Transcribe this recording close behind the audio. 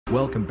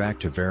Welcome back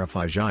to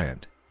Verify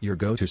Giant, your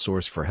go-to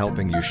source for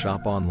helping you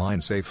shop online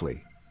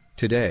safely.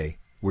 Today,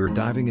 we're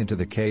diving into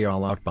the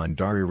Khaolak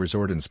Bhandari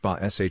Resort and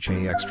Spa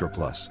SHA Extra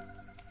Plus.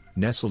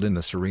 Nestled in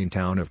the serene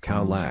town of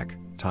Khao Lak,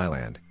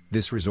 Thailand,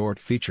 this resort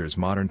features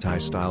modern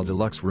Thai-style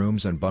deluxe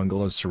rooms and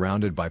bungalows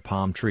surrounded by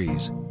palm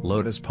trees,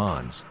 lotus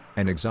ponds,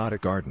 and exotic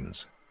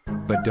gardens.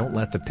 But don't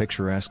let the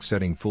picturesque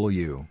setting fool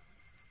you.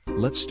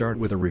 Let's start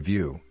with a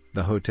review.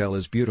 The hotel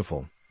is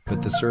beautiful,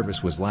 but the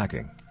service was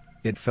lacking.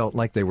 It felt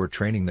like they were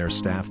training their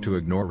staff to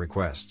ignore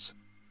requests.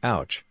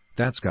 Ouch,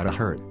 that's gotta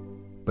hurt.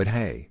 But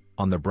hey,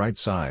 on the bright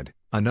side,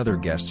 another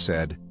guest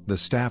said, the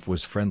staff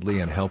was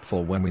friendly and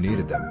helpful when we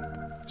needed them.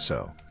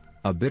 So,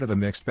 a bit of a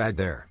mixed bag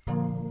there.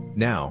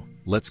 Now,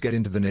 let's get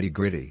into the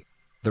nitty-gritty.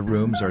 The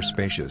rooms are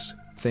spacious,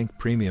 think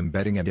premium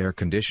bedding and air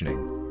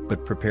conditioning,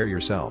 but prepare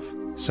yourself.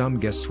 Some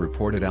guests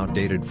reported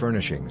outdated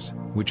furnishings,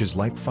 which is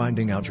like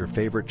finding out your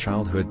favorite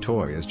childhood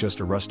toy is just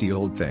a rusty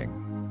old thing.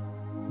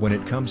 When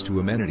it comes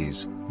to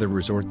amenities, the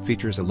resort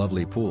features a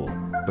lovely pool,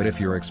 but if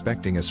you're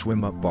expecting a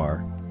swim-up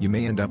bar, you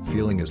may end up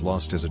feeling as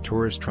lost as a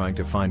tourist trying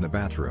to find the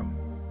bathroom.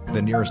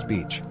 The nearest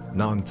beach,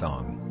 Nong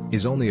Thong,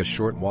 is only a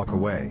short walk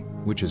away,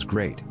 which is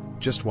great.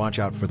 Just watch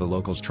out for the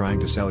locals trying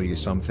to sell you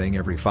something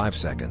every 5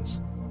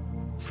 seconds.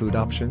 Food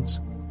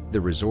options?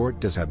 The resort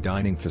does have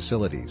dining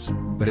facilities,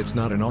 but it's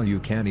not an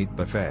all-you-can-eat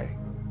buffet.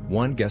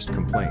 One guest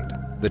complained,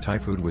 the Thai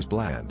food was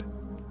bland.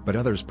 But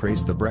others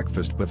praised the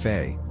breakfast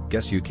buffet.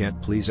 Guess you can't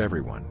please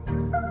everyone.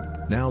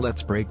 Now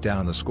let's break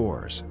down the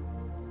scores.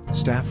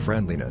 Staff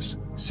friendliness,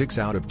 6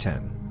 out of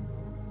 10.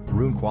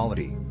 Room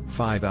quality,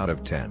 5 out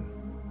of 10.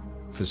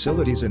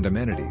 Facilities and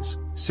amenities,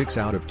 6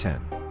 out of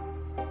 10.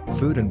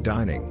 Food and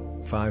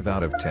dining, 5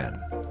 out of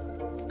 10.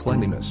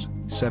 Cleanliness,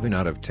 7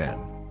 out of 10.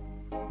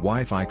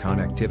 Wi-Fi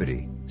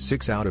connectivity,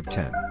 6 out of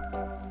 10.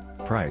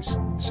 Price,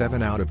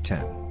 7 out of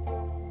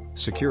 10.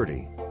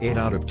 Security, 8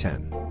 out of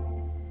 10.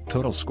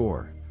 Total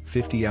score,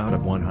 50 out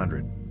of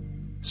 100.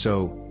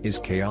 So, is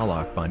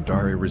Khaolak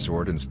Bhandari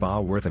Resort and Spa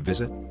worth a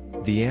visit?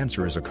 The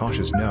answer is a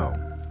cautious no.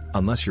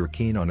 Unless you're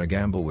keen on a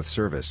gamble with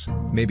service,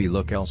 maybe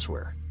look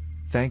elsewhere.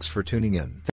 Thanks for tuning in.